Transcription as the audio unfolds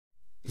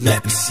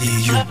Let me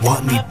see you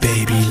want me,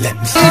 baby. Let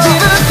me see.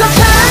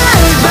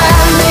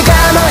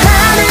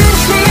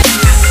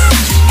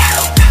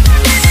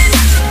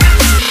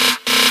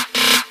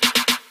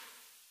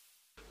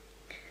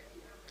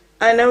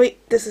 I know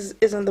this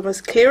isn't the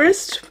most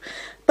clearest,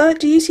 but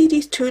do you see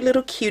these two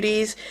little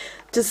cuties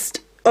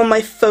just on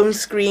my phone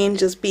screen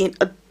just being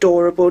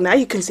adorable? Now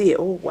you can see it.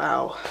 Oh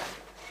wow.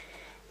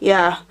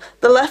 Yeah,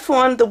 the left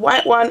one, the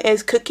white one,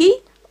 is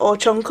Cookie or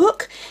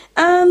Jungkook,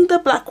 and the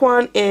black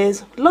one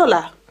is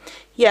Lola.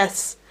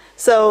 Yes,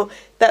 so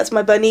that's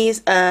my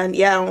bunnies, and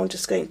yeah, I'm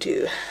just going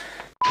to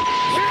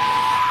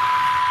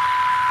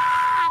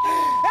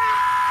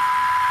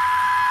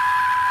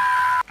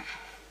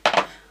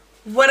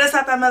What is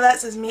up,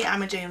 MLS? It's me,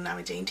 Amma Jane,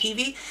 Amma Jane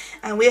TV,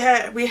 and we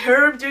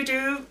heard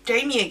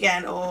Jamie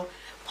again, or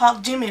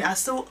Park Jimin.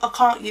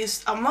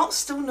 I'm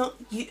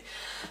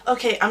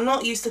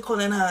not used to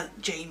calling her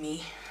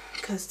Jamie,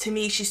 because to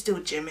me she's still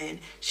Jimin.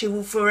 She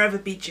will forever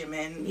be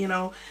Jimin, you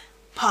know.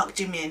 Park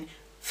Jimin,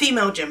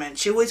 female Jimin.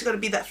 She always got to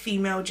be that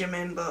female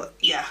Jimin, but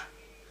yeah.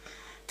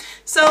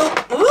 So,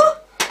 ooh,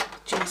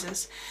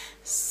 Jesus.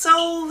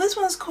 So this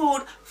one's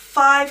called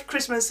 5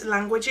 Christmas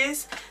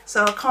Languages.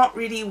 So I can't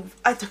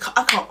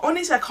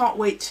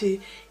wait to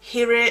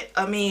hear it.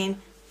 I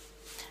mean,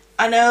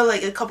 I know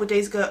like a couple of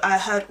days ago I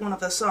heard one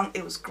of the songs.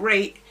 It was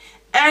great.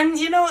 And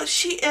you know,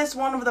 she is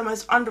one of the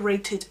most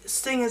underrated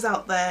singers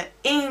out there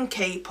in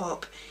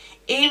K-pop.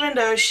 Even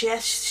though she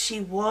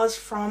was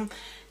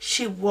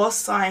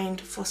signed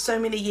for so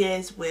many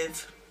years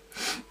with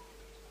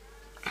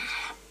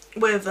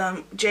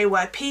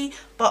JYP,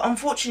 but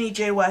unfortunately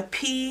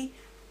JYP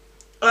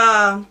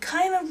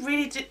kind of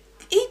really did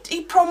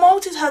he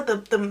promoted her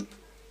the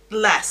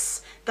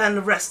less than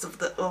the rest of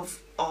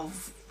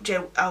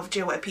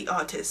JYP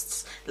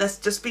artists. Let's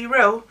just be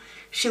real,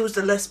 she was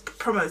the less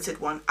promoted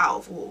one out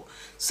of all.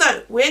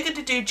 So we're going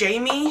to do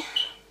Jamie,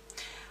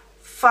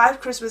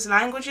 5 Christmas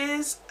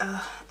Languages.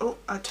 Oh,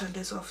 I turned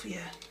this off.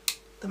 Yeah,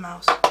 the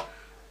mouse.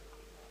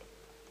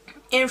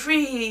 In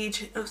 3,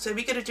 so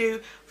we're going to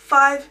do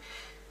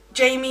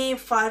Jamie,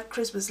 5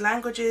 Christmas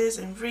Languages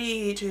in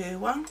 3, 2,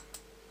 1.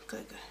 Go.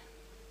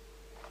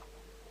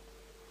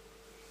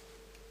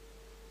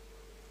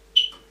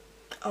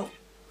 Oh,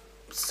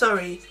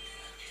 sorry.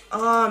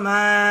 Oh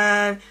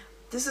man,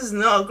 this is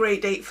not a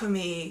great date for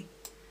me.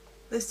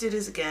 Let's do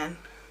this again.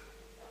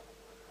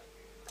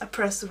 I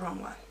pressed the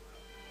wrong one.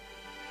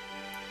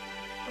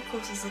 Of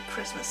course, it's a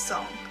Christmas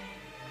song.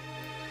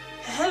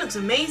 Her hair looks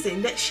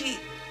amazing. Her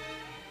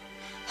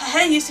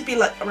hair used to be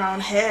like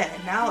around here,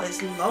 and now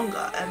it's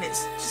longer, and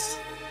it's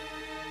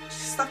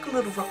just like a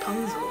little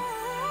Rapunzel.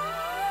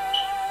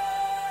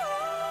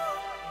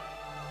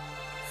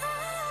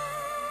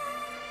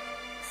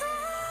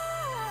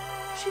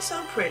 She's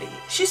so pretty.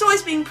 She's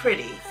always been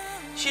pretty.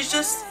 She's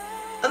just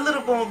a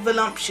little more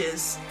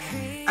voluptuous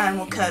and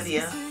more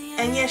curvier.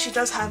 And yeah, she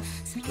does have,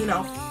 you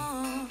know,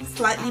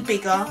 slightly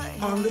bigger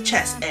on the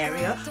chest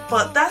area,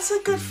 but that's a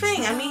good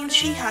thing. I mean,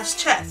 she has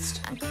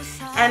chest,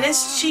 and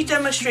she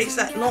demonstrates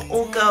that not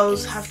all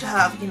girls have to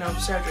have, you know,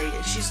 surgery.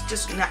 She's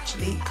just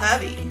naturally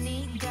curvy,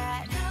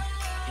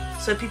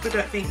 so people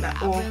don't think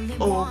that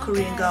all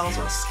Korean girls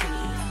are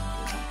skinny,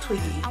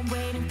 twiggy.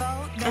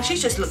 And she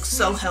just looks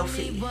so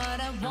healthy.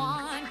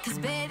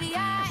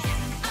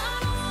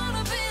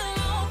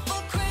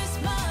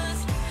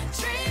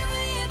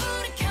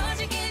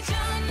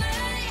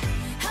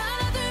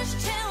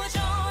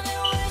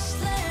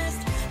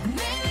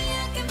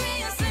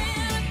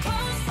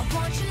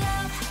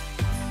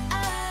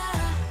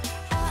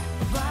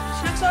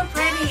 So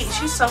pretty.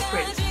 She's so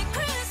pretty.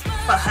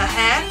 But her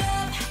hair,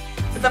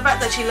 the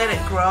fact that she let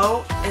it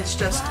grow, it's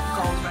just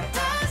gold right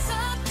there.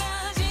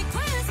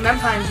 And then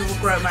times it will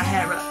grow my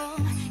hair up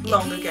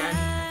long again.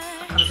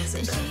 I kind of miss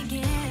it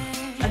then.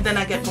 And then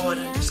I get bored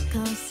and just,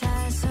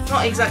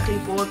 not exactly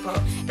bored,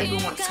 but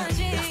everyone wants to have,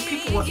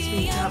 people want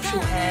me to have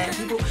short hair.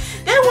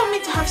 They want me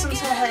to have some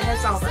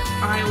hairstyle, but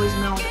I always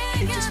know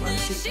that it just won't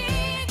suit me.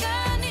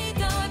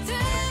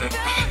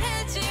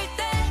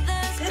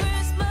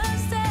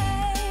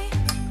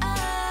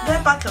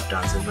 They're backup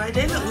dancers, right?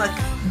 They look like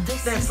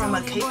they're from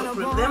a K-pop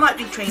group. They might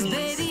be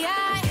trainees. She's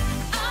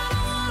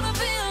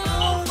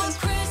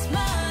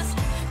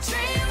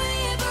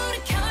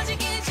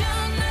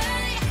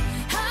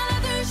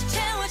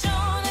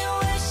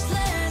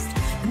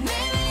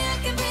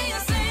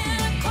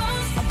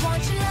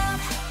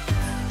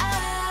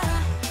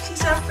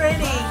so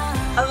pretty.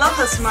 I love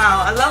her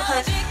smile. I love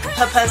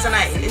her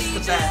personality. It's the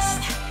best.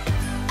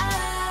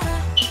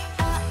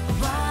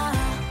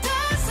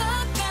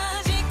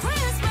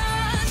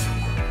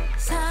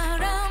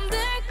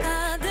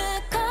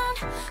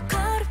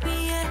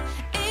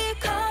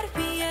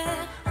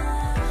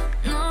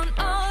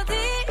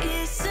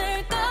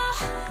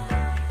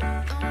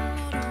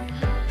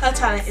 Her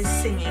talent is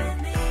singing.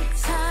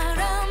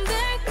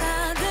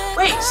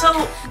 Wait,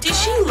 so did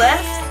she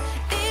left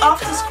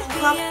after school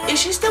club? Is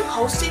she still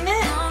hosting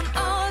it?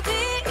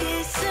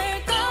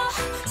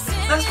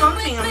 That's one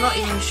thing I'm not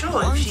even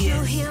sure if she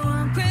is.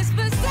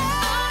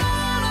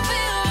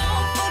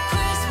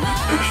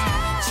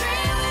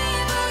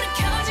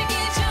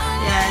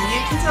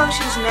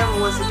 she's never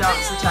was a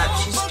dancer type.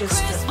 She's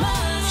just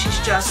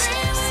a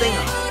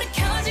singer.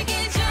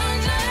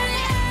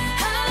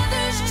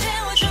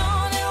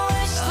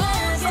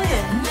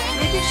 Yeah,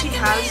 maybe she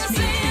has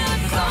been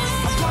taking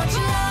dances.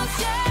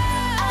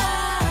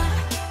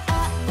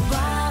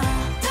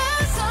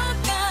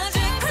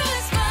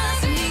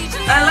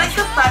 I like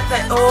the fact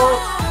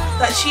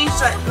that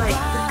she's like the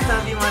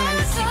curvy one and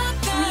the cute.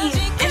 I mean,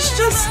 it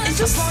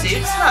just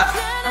suits her.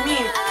 I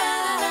mean,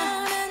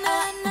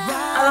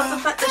 I love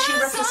the fact that she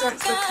represents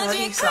the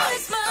curvy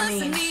side. I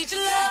mean,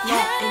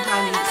 not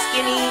entirely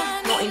skinny,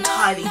 not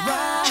entirely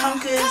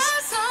chunkers,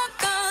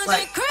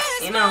 like,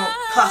 you know,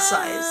 plus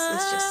size,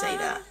 let's just say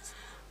that.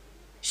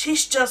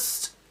 She's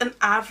just an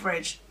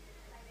average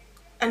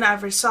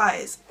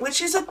size,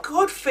 which is a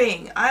good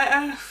thing.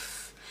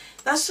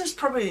 That's just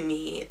probably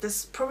me.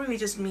 This is probably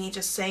just me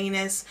just saying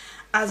this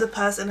as a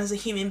person, as a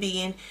human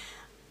being.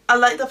 I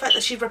like the fact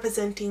that she's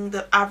representing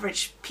the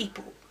average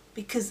people,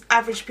 because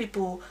average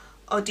people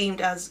are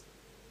deemed as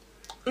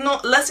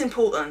not less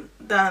important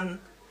than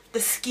the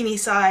skinny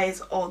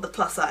size or the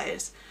plus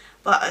size.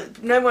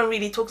 But no one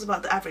really talks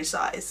about the average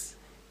size.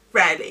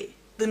 Rarely.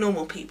 The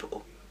normal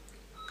people.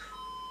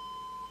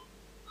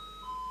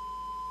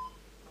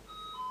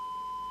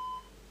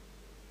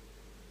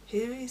 Who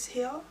is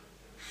here?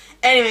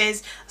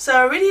 Anyways, so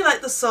I really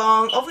like the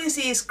song.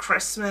 Obviously it's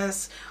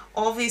Christmas.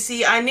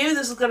 Obviously I knew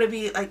this was gonna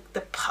be like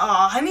the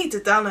I need to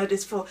download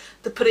this to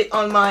put it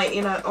on my,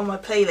 you know, on my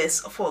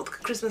playlist for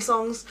Christmas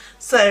songs.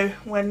 So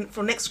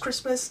for next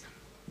Christmas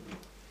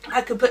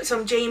I could put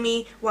some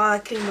Jamie while I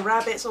clean the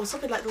rabbits or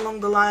something like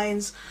along the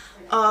lines.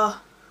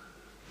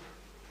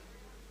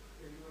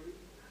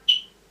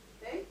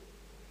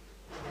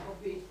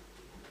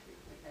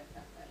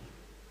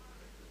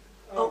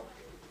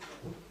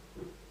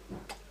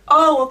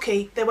 Oh,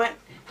 okay. They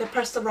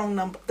pressed the wrong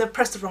number. They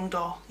pressed the wrong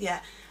door. Yeah.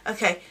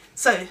 Okay.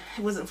 So it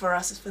wasn't for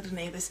us. It's for the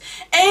neighbors.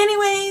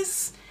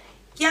 Anyways,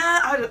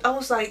 yeah. I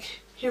was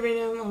like hearing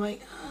him. I'm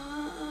like,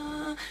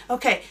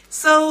 okay.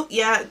 So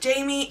yeah,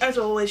 Jamie, as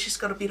always, she's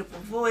got a beautiful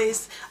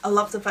voice. I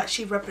love the fact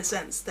she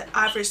represents the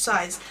average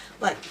size,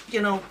 like,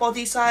 you know,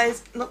 body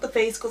size, not the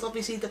face, because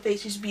obviously the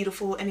face is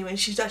beautiful. Anyway,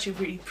 she's actually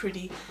really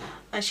pretty,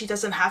 and she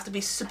doesn't have to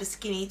be super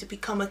skinny to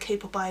become a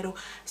K-pop idol.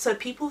 So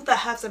people that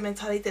have the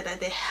mentality that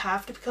they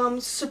have to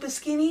become super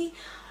skinny,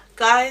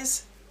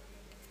 guys,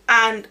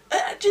 and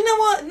do you know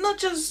what? Not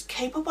just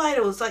K-pop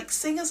idols, like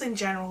singers in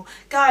general,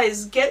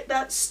 guys, get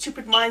that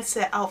stupid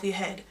mindset out of your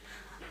head.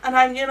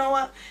 And you know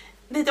what?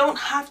 They don't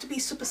have to be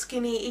super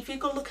skinny. If you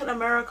go look at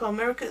America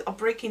are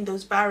breaking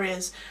those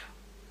barriers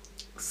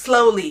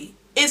slowly.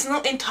 It's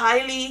not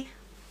entirely,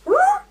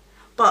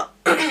 but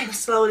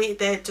slowly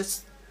they're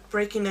just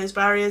breaking those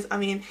barriers. I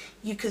mean,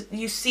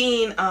 you've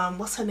seen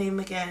what's her name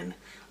again?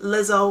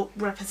 Lizzo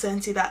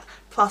representing that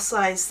plus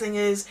size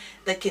singers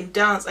that can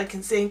dance, and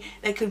can sing,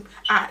 they can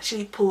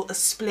actually pull a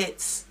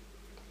splits.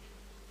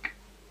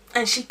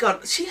 And she's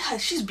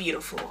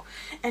beautiful,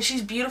 and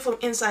she's beautiful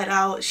inside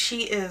out.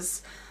 She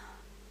is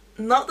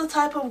not the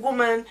type of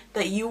woman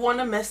that you want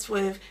to mess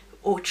with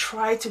or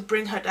try to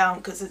bring her down,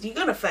 because you're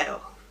gonna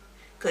fail,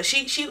 because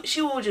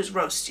she will just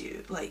roast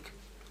you like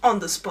on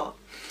the spot.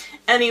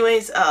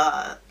 Anyways,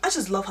 I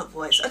just love her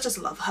voice. I just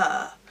love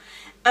her.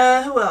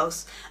 Who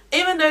else?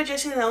 Even though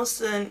Jessie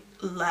Nelson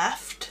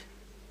left,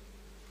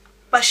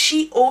 but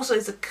she also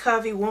is a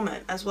curvy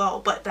woman as well,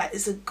 but that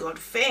is a good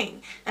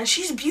thing, and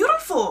she's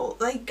beautiful.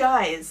 Like,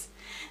 guys,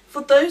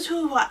 for those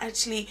who are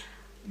actually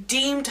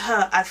deemed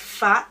her as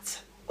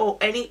fat or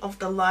any of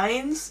the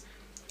lines,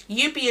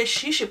 you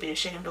should be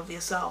ashamed of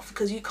yourself,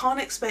 because you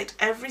can't expect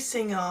every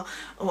singer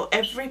or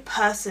every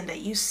person that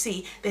you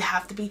see, they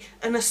have to be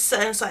in a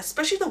certain size,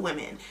 especially the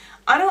women.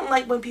 I don't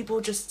like when people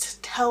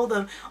just tell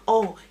them,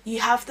 oh, you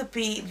have to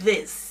be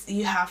this,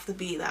 you have to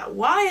be that.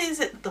 Why is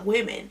it the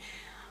women,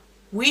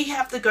 we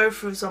have to go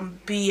through some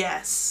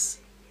BS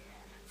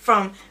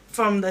from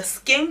the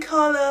skin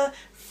color,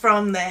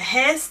 from their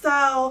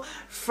hairstyle,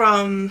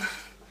 from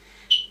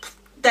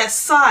their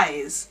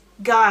size,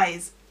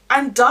 guys,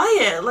 and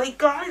diet? Like,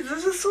 guys,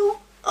 this is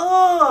so,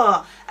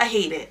 I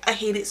hate it. I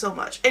hate it so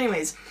much.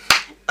 Anyways,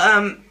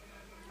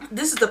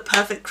 this is the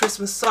perfect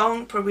Christmas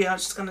song. Probably I'm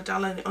just gonna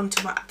download it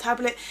onto my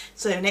tablet,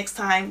 so next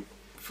time,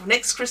 for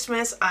next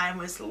Christmas, I'm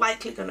most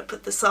likely gonna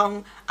put the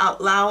song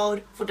out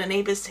loud for the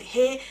neighbors to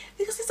hear,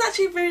 because it's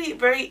actually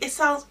very, it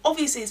sounds,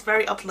 obviously it's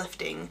very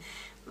uplifting.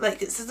 Like,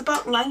 this is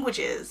about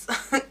languages.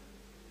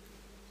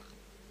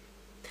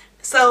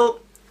 So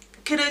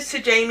kudos to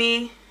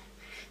Jamie.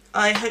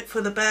 I hope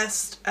for the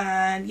best,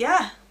 and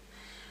yeah,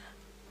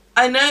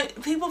 I know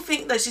people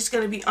think that she's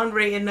going to be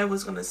underrated, no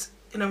one's going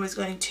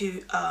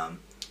to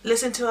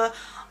listen to her.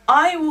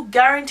 I will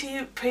guarantee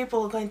you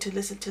people are going to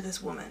listen to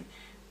this woman,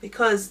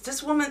 because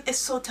this woman is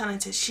so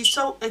talented. She's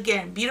so,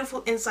 again,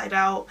 beautiful inside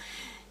out.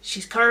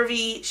 She's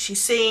curvy, she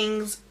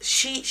sings,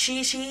 she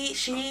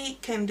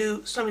can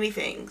do so many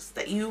things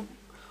that you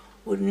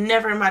would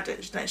never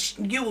imagine,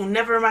 you will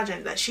never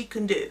imagine that she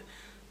can do.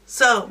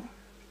 So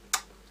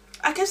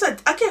I give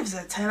it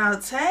a 10 out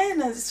of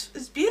 10.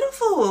 It's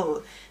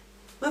beautiful.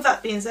 With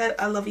that being said,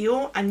 I love you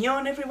all.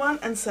 Annyeong everyone,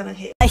 and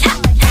사랑해.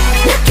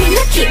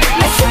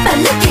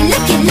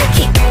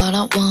 What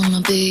I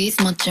wanna be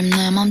멋짐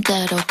내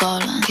맘대로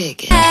걸어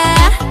kick it.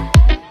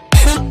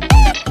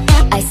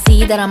 I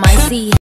see that I might see